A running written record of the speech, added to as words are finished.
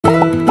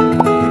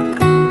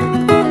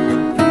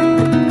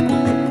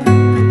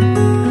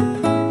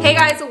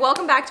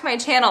back to my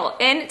channel.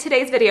 In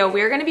today's video,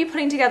 we're gonna be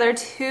putting together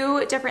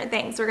two different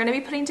things. We're gonna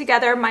be putting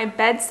together my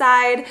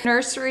bedside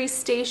nursery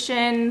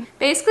station,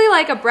 basically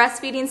like a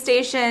breastfeeding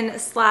station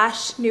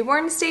slash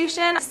newborn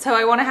station. So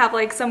I wanna have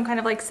like some kind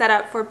of like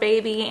setup for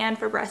baby and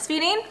for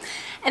breastfeeding.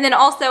 And then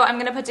also I'm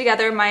gonna put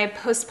together my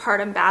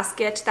postpartum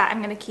basket that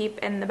I'm gonna keep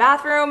in the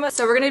bathroom.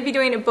 So we're gonna be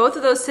doing both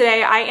of those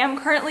today. I am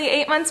currently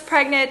 8 months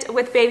pregnant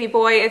with baby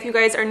boy. If you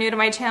guys are new to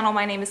my channel,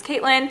 my name is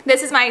Caitlyn.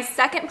 This is my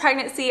second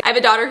pregnancy. I have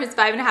a daughter who's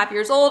 5.5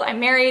 years old.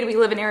 I'm married, we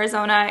live in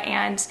Arizona,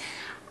 and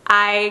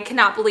I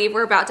cannot believe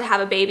we're about to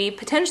have a baby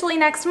potentially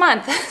next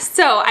month.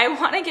 So I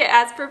want to get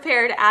as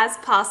prepared as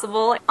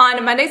possible.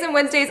 On Mondays and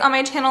Wednesdays on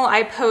my channel,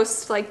 I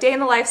post like day in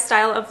the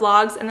lifestyle of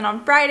vlogs. And then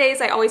on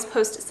Fridays, I always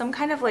post some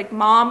kind of like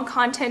mom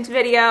content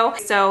video.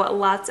 So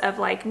lots of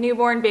like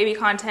newborn baby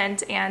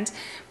content and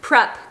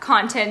prep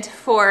content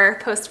for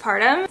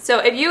postpartum. So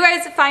if you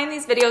guys find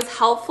these videos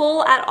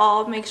helpful at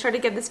all, make sure to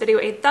give this video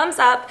a thumbs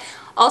up.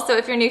 Also,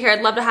 if you're new here,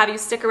 I'd love to have you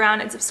stick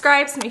around and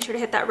subscribe, so make sure to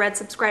hit that red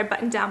subscribe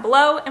button down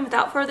below. And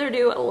without further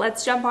ado,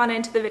 let's jump on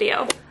into the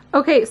video.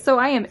 Okay, so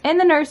I am in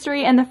the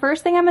nursery, and the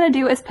first thing I'm gonna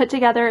do is put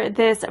together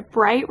this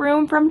Bright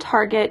Room from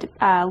Target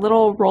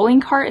little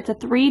rolling cart. It's a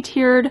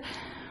 3-tiered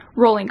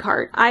rolling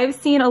cart. I've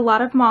seen a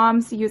lot of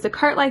moms use a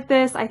cart like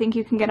this. I think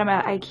you can get them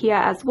at IKEA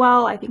as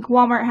well. I think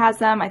Walmart has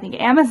them. I think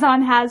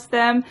Amazon has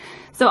them.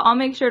 So I'll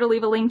make sure to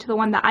leave a link to the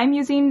one that I'm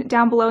using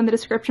down below in the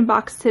description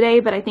box today,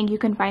 but I think you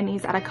can find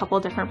these at a couple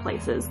different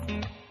places.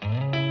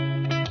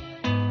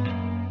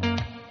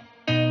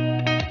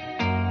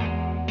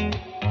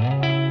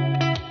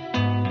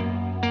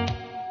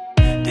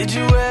 Did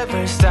you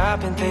ever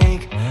stop and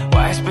think,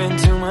 why spend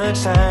too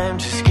much time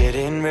just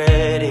getting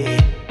ready?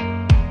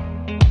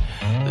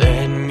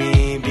 Let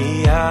me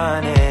be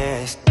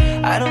honest,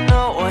 I don't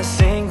know a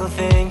single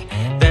thing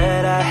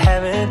that I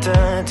haven't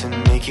done to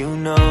make you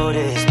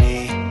notice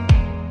me.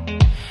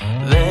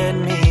 Let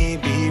me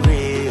be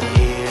real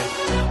here.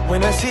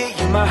 When I see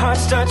you, my heart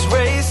starts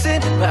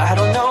racing, but I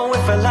don't know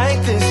if I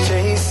like this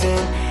chasing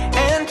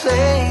and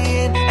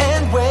playing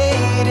and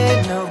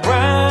waiting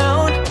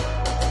around.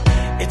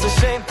 It's a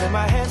shame that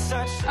my hands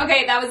start shaking.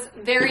 Okay, that was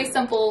very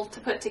simple to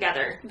put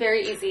together.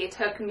 Very easy. It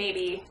took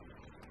maybe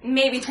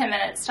 10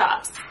 minutes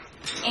tops.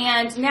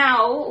 And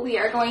now we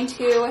are going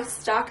to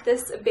stock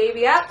this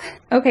baby up.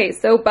 Okay,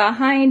 so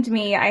behind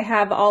me I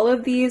have all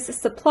of these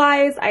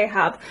supplies. I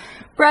have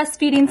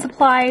breastfeeding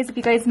supplies. If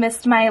you guys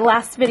missed my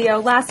last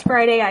video last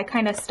Friday, I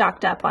kind of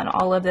stocked up on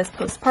all of this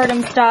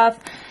postpartum stuff,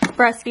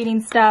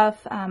 breastfeeding stuff.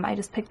 I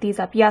just picked these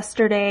up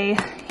yesterday,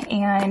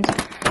 and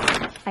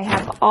I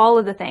have all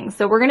of the things.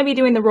 So we're going to be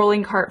doing the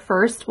rolling cart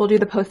first. We'll do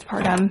the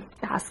postpartum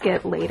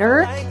basket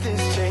later. Like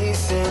this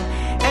chasing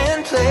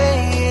and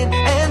playing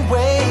and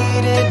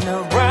waiting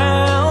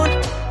around.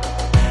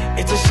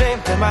 It's a shame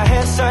that my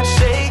hands start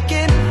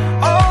shaking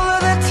all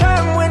of the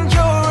time when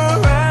you're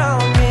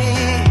around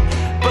me.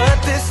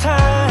 But this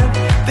time,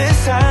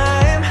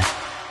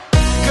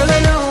 girl, I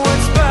know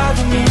what's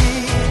bothering me.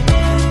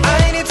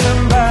 I need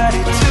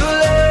somebody to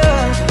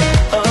love.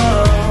 Oh,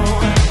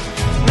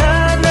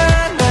 nah,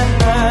 nah, nah,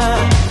 nah.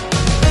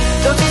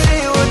 Don't you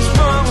see what's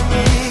wrong with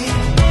me?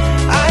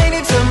 I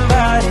need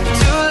somebody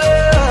to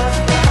love.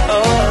 Oh,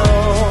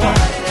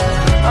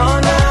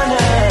 nah,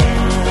 nah.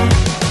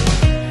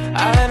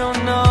 I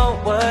don't know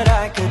what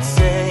I could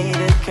say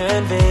to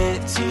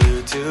convince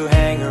you to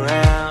hang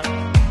around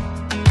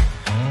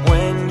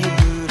when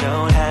you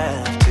don't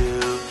have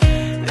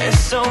to. There's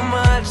so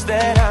much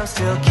that I'm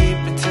still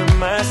keeping to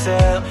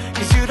myself,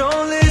 'cause you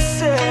don't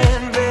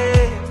listen,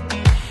 babe.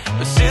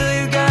 But still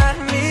you got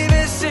me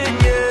missing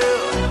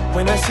you.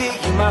 When I see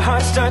you, my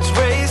heart starts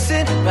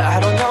racing, but I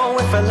don't know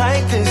if I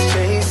like this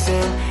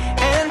chasing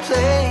and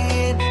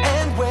playing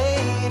and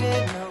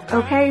waiting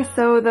around. Okay,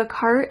 so the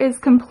cart is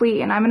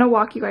complete, and I'm gonna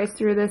walk you guys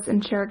through this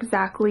and share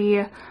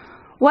exactly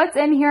what's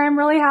in here. I'm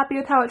really happy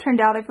with how it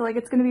turned out. I feel like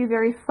it's gonna be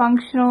very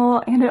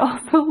functional, and it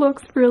also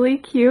looks really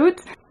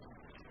cute.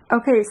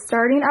 Okay,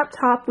 starting up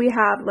top, we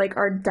have like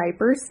our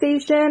diaper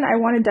station. I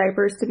wanted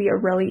diapers to be a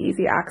really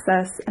easy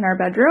access in our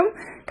bedroom,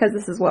 because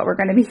this is what we're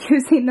gonna be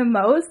using the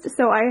most.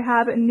 So I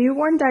have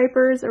newborn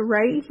diapers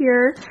right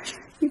here.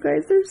 You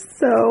guys are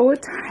so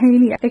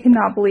tiny. I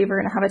cannot believe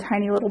we're gonna have a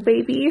tiny little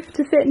baby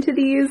to fit into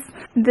these.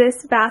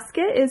 This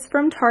basket is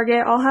from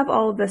Target. I'll have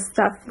all of this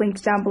stuff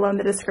linked down below in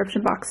the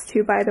description box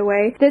too, by the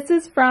way. This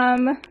is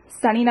from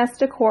Sunny Nest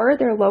Decor.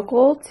 They're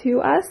local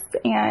to us,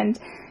 and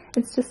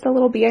it's just a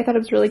little bee. I thought it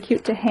was really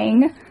cute to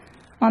hang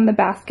on the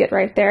basket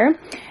right there.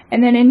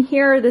 And then in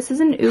here, this is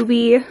an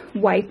Ubi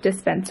wipe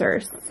dispenser.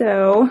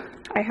 So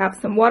I have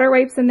some water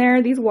wipes in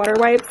there. These water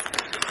wipes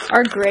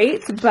are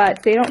great,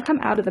 but they don't come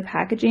out of the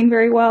packaging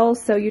very well.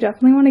 So you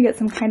definitely want to get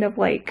some kind of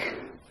like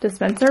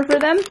dispenser for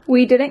them.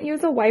 We didn't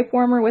use a wipe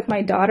warmer with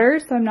my daughter,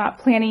 so I'm not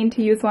planning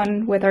to use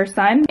one with our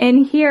son.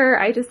 In here,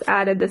 I just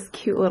added this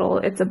cute little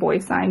 "it's a boy"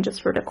 sign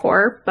just for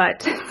decor,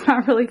 but it's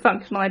not really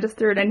functional. I just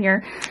threw it in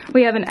here.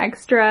 We have an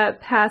extra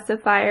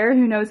pacifier.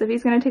 Who knows if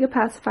he's gonna take a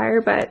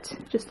pacifier, but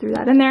just threw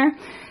that in there.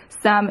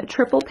 Some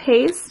triple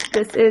paste.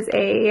 This is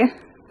a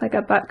like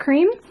a butt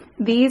cream.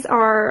 These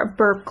are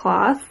burp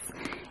cloths,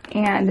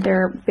 and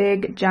they're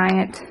big,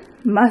 giant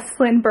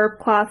muslin burp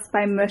cloths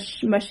by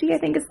Mushy, I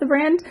think is the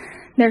brand.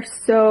 They're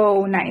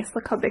so nice.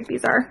 Look how big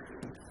these are.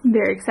 I'm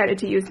very excited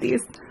to use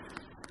these.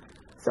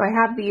 So I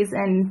have these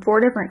in 4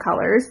 different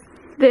colors.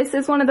 This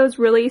is one of those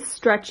really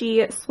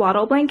stretchy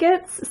swaddle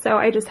blankets. So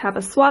I just have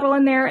a swaddle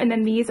in there, and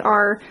then these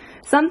are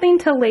something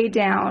to lay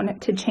down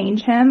to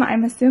change him.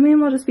 I'm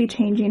assuming we'll just be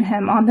changing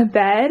him on the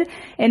bed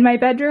in my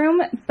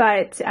bedroom,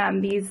 but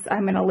these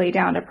I'm gonna lay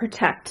down to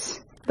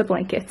protect the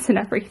blankets and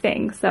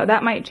everything. So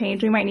that might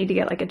change. We might need to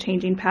get like a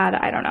changing pad.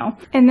 I don't know.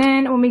 And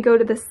then when we go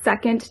to the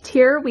second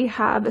tier, we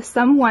have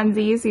some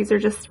onesies. These are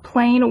just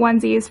plain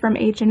onesies from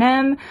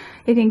H&M.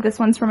 I think this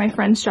one's from my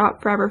friend's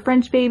shop, Forever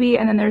French Baby.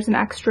 And then there's an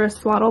extra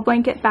swaddle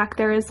blanket back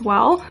there as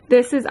well.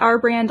 This is our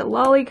brand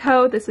Lolli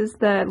Co. This is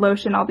the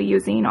lotion I'll be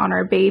using on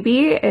our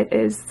baby. It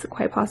is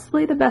quite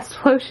possibly the best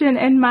lotion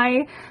in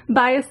my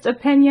biased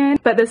opinion,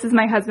 but this is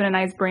my husband and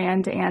I's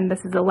brand, and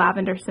this is a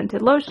lavender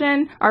scented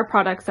lotion. Our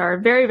products are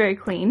very, very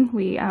clean.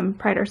 We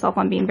pride ourselves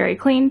on being very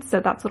clean,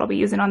 so that's what I'll be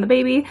using on the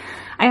baby.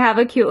 I have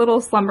a cute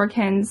little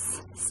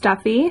Slumberkins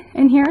stuffy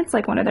in here. It's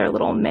like one of their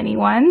little mini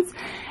ones.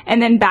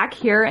 And then back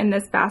here in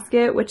this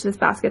basket, which this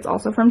basket's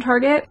also from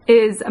Target,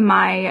 is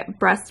my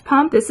breast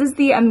pump. This is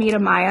the Amita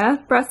Maya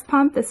breast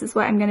pump. This is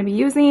what I'm going to be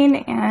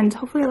using, and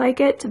hopefully I like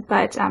it,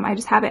 but I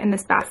just have it in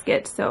this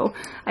basket, so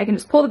I can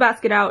just pull the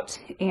basket out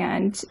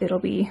and it'll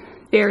be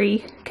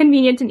very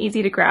convenient and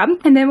easy to grab.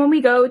 And then when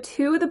we go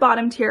to the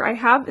bottom tier, I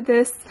have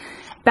this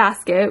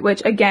basket,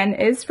 which again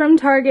is from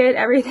Target.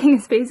 Everything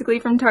is basically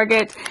from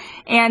Target.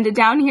 And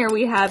down here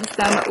we have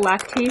some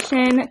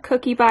lactation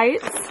cookie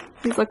bites.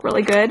 These look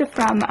really good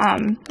from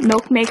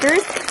Milk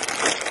Makers.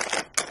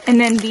 And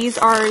then these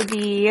are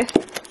the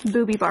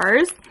booby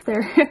bars.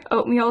 They're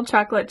oatmeal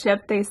chocolate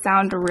chip. They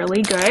sound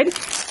really good.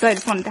 So I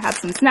just wanted to have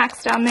some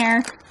snacks down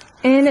there.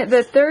 In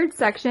the third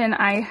section,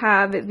 I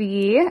have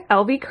the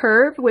LV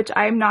Curve, which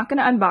I'm not going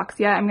to unbox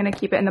yet. I'm going to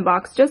keep it in the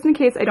box just in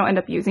case I don't end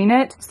up using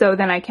it, so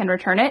then I can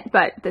return it.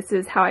 But this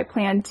is how I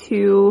plan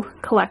to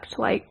collect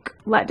like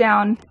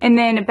letdown. And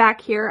then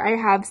back here, I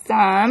have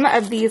some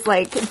of these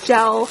like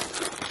gel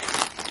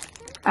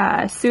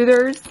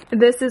soothers.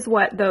 This is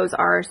what those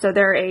are. So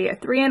they're a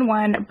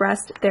 3-in-1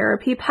 breast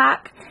therapy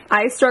pack.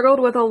 I struggled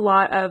with a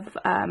lot of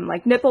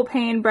like nipple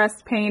pain,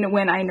 breast pain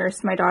when I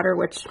nursed my daughter,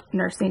 which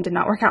nursing did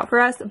not work out for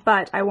us,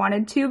 but I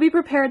wanted to be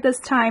prepared this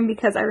time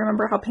because I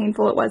remember how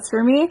painful it was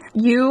for me.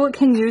 You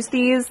can use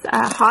these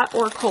hot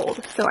or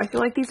cold, so I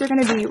feel like these are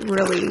going to be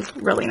really,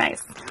 really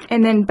nice.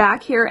 And then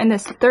back here in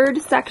this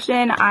third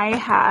section, I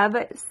have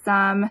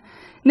some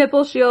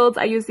nipple shields.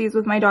 I use these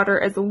with my daughter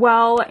as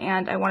well,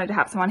 and I wanted to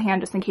have some on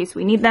hand just in case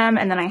we need them.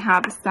 And then I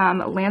have some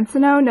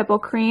Lancino nipple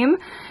cream.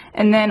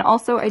 And then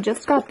also I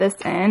just got this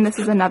in. This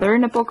is another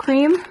nipple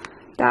cream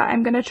that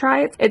I'm going to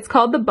try. It's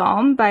called The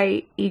Balm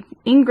by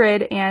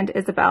Ingrid and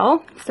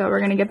Isabel. So we're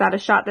going to give that a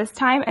shot this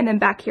time. And then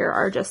back here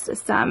are just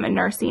some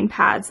nursing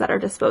pads that are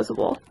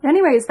disposable.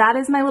 Anyways, that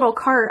is my little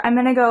cart. I'm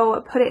going to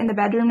go put it in the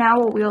bedroom now.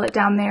 We'll wheel it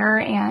down there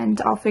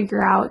and I'll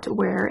figure out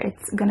where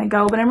it's going to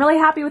go. But I'm really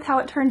happy with how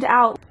it turned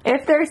out.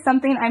 If there's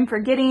something I'm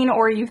forgetting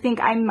or you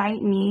think I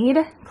might need,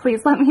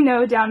 please let me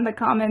know down in the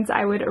comments.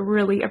 I would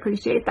really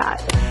appreciate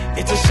that.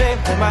 It's a shame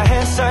that my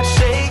hands start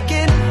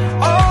shaking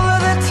all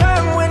of the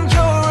time when you're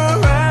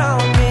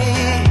around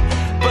me.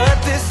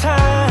 But this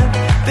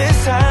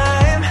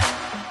time,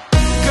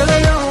 girl, I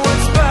know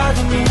what's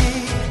bothering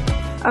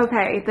me.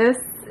 Okay, this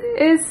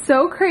is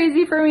so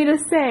crazy for me to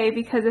say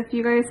because if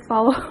you guys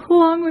follow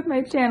along with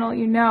my channel,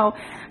 you know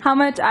how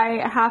much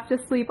I have to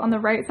sleep on the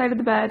right side of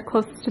the bed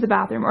closest to the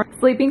bathroom, or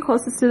sleeping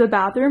closest to the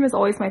bathroom is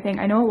always my thing.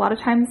 I know a lot of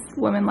times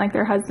women like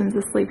their husbands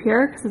to sleep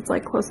here because it's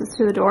like closest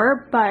to the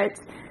door, but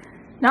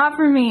not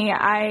for me.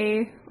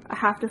 I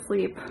have to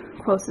sleep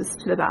closest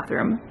to the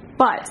bathroom.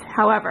 But,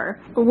 however,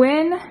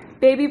 when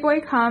baby boy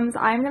comes,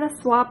 I'm going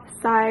to swap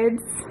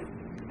sides.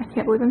 I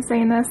can't believe I'm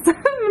saying this. I'm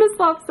going to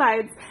swap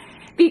sides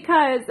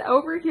because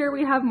over here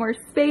we have more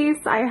space.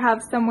 I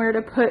have somewhere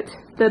to put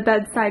the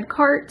bedside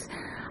cart.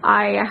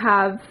 I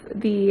have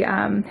the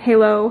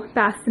Halo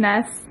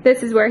bassinet.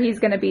 This is where he's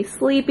going to be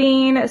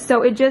sleeping.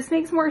 So it just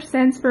makes more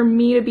sense for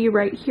me to be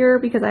right here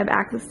because I have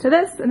access to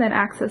this and then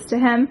access to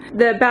him.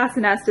 The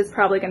bassinet is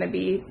probably going to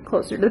be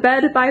closer to the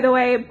bed, by the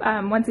way,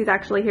 once he's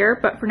actually here.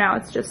 But for now,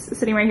 it's just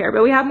sitting right here.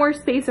 But we have more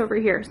space over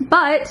here.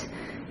 But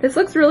this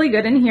looks really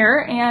good in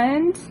here,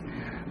 and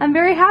I'm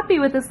very happy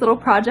with this little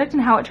project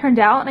and how it turned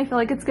out. And I feel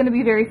like it's going to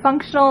be very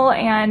functional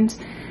and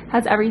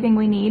has everything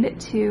we need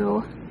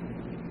to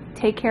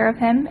take care of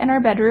him in our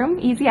bedroom.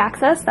 Easy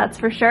access, that's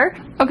for sure.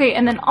 Okay,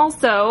 and then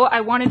also I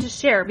wanted to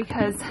share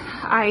because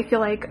I feel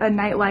like a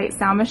nightlight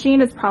sound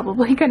machine is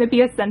probably going to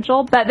be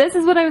essential, but this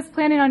is what I was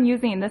planning on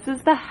using. This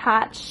is the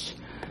Hatch,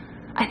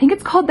 I think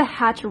it's called the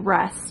Hatch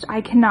Rest.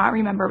 I cannot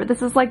remember, but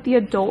this is like the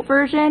adult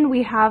version.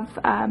 We have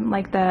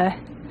like the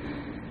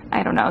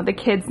I don't know, the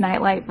kids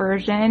nightlight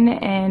version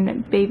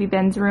in baby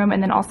Ben's room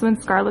and then also in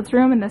Scarlett's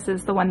room, and this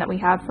is the one that we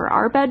have for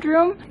our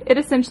bedroom. It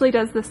essentially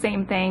does the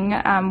same thing.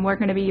 We're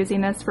going to be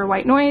using this for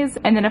white noise,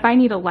 and then if I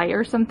need a light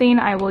or something,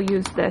 I will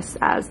use this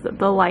as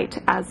the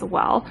light as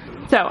well.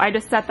 So I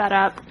just set that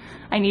up.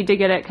 I need to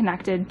get it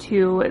connected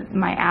to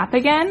my app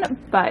again,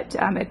 but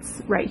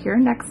it's right here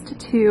next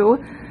to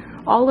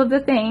all of the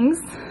things,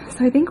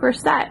 so I think we're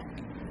set.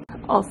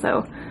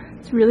 Also,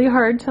 it's really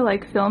hard to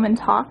like film and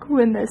talk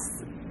when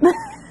this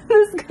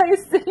this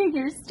guy's sitting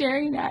here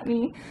staring at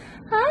me.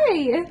 Hi,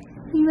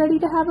 you ready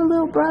to have a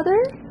little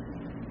brother?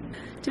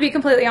 To be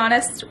completely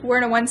honest, we're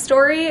in a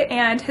one-story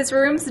and his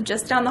room's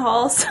just down the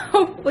hall,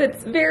 so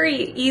it's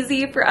very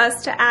easy for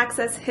us to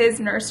access his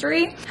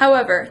nursery.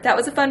 However, that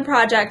was a fun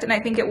project and I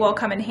think it will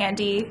come in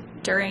handy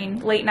during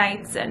late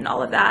nights and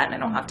all of that, and I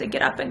don't have to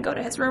get up and go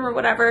to his room or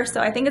whatever, so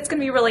I think it's gonna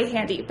be really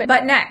handy. But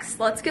next,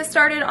 let's get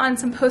started on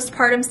some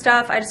postpartum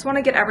stuff. I just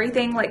wanna get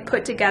everything like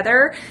put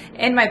together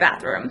in my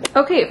bathroom.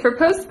 Okay, for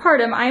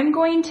postpartum, I'm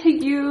going to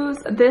use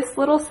this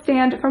little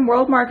stand from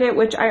World Market,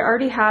 which I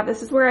already have.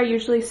 This is where I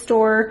usually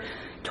store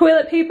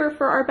toilet paper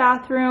for our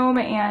bathroom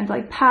and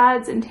like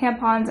pads and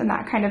tampons and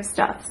that kind of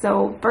stuff.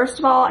 So first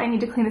of all, I need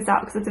to clean this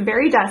out because it's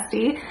very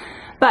dusty,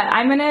 but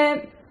I'm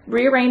gonna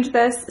rearrange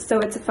this so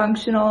it's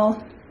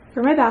functional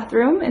for my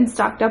bathroom and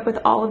stocked up with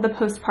all of the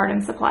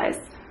postpartum supplies.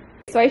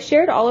 So I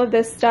shared all of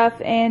this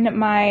stuff in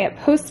my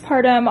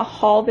postpartum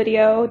haul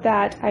video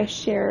that I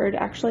shared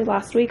actually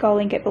last week. I'll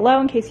link it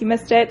below in case you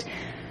missed it.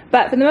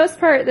 But for the most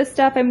part, this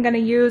stuff I'm gonna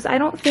use, I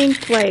don't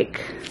think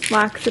like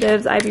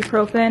laxatives,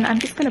 ibuprofen. I'm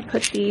just gonna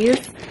put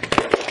these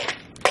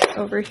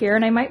over here,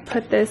 and I might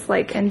put this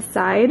like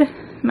inside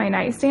my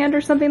nightstand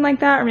or something like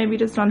that, or maybe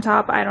just on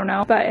top, I don't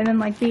know. But and then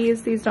like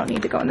these don't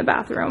need to go in the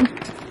bathroom.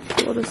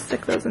 So we'll just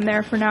stick those in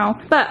there for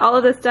now. But all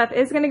of this stuff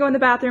is gonna go in the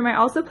bathroom. I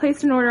also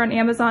placed an order on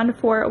Amazon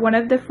for one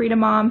of the Freedom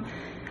Mom,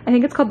 I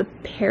think it's called the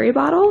Peri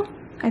bottle.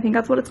 I think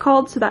that's what it's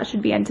called, so that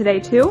should be in today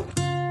too.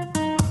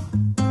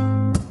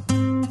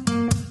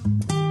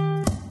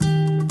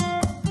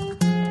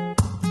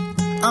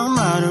 I'm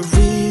out of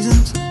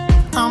reasons,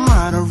 I'm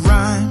out of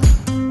rhyme,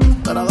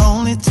 but I'll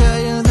only tell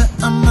you that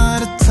I'm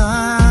out of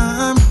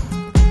time.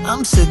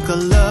 I'm sick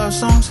of love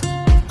songs,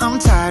 I'm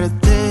tired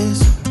of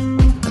this,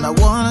 and I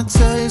wanna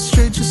tell you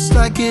straight just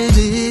like it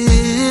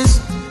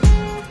is.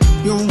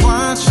 You're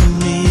watching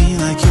me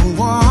like you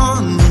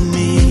want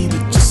me,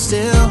 but you're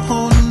still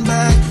holding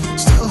back,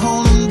 still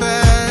holding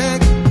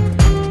back.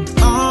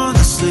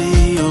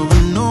 Honestly, you're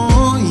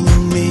annoying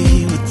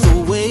me with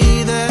the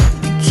way that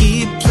you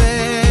keep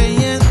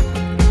playing.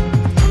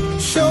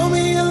 Show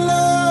me your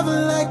love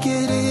like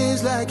it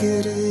is, like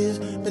it is.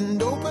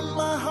 Bend open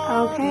my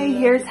heart. Okay,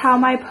 here's how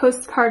my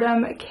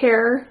postpartum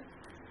care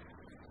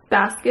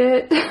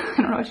basket, I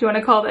don't know what you want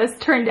to call this,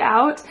 turned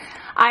out.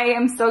 I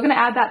am still gonna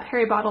add that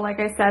Peri bottle,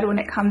 like I said, when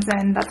it comes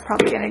in. That's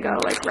probably gonna go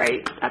like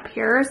right up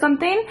here or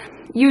something.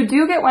 You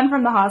do get one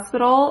from the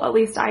hospital, at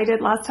least I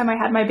did last time I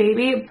had my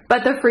baby,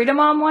 but the Freedom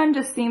Mom one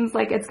just seems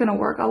like it's gonna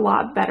work a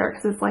lot better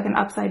because it's like an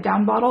upside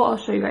down bottle. I'll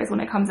show you guys when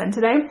it comes in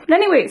today. But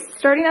anyways,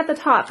 starting at the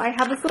top, I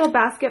have this little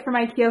basket from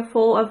IKEA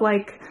full of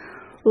like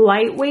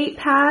lightweight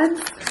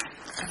pads.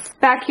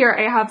 Back here,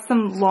 I have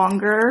some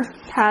longer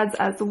pads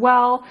as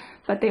well,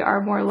 but they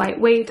are more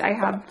lightweight. I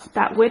have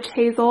that witch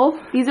hazel.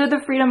 These are the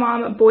Freedom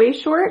Mom boy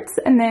shorts,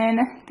 and then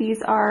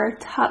these are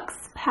Tux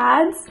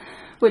pads,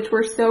 which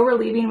were so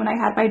relieving when I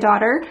had my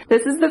daughter.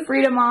 This is the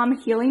Freedom Mom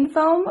healing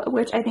foam,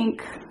 which I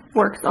think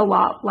works a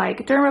lot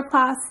like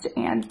Dermaplast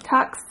and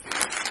Tux.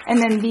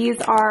 And then these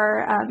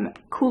are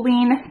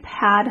cooling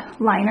pad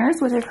liners,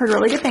 which I've heard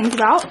really good things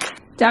about.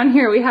 Down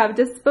here we have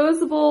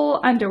disposable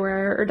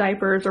underwear or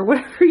diapers or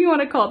whatever you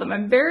want to call them.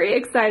 I'm very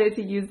excited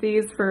to use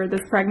these for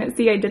this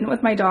pregnancy. I didn't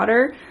with my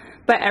daughter,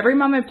 but every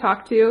mom I've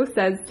talked to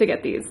says to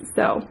get these.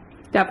 So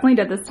definitely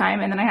did this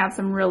time. And then I have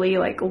some really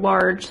like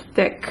large,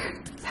 thick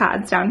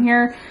pads down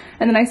here.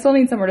 And then I still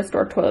need somewhere to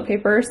store toilet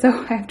paper.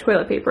 So I have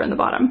toilet paper in the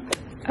bottom.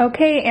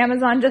 Okay,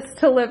 Amazon just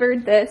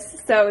delivered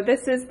this. So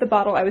this is the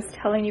bottle I was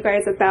telling you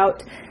guys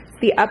about. It's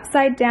the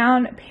upside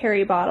down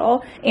Peri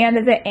bottle.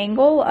 And the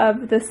angle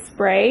of the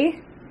spray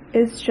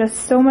is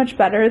just so much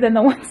better than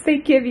the ones they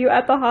give you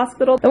at the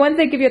hospital. The ones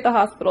they give you at the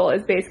hospital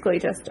is basically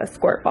just a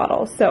squirt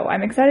bottle. So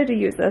I'm excited to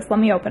use this. Let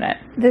me open it.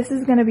 This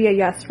is gonna be a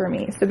yes for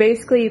me. So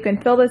basically you can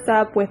fill this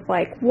up with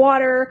like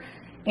water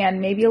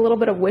and maybe a little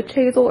bit of witch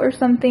hazel or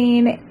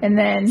something, and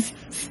then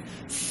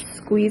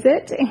squeeze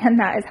it, and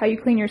that is how you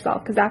clean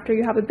yourself. Because after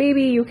you have a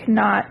baby, you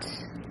cannot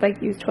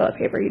like use toilet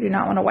paper. You do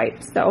not want to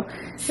wipe. So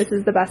this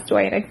is the best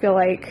way, and I feel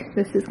like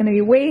this is going to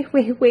be way,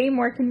 way, way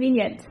more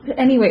convenient. But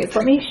anyways,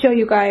 let me show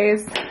you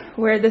guys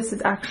where this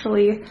is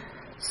actually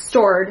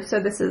stored. So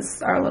this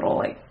is our little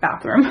like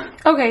bathroom.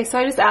 Okay, so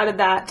I just added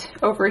that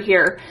over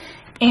here.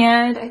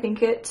 and I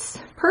think it's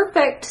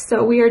perfect.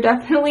 So we are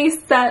definitely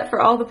set for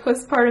all the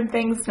postpartum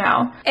things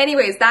now.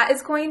 Anyways, that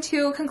is going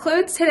to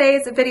conclude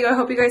today's video. I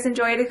hope you guys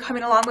enjoyed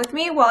coming along with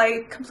me while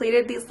I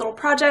completed these little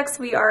projects.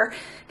 We are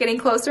getting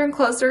closer and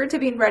closer to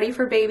being ready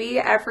for baby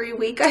every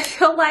week, I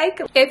feel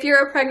like. If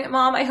you're a pregnant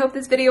mom, I hope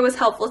this video was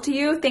helpful to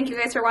you. Thank you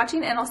guys for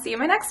watching, and I'll see you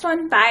in my next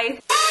one. Bye.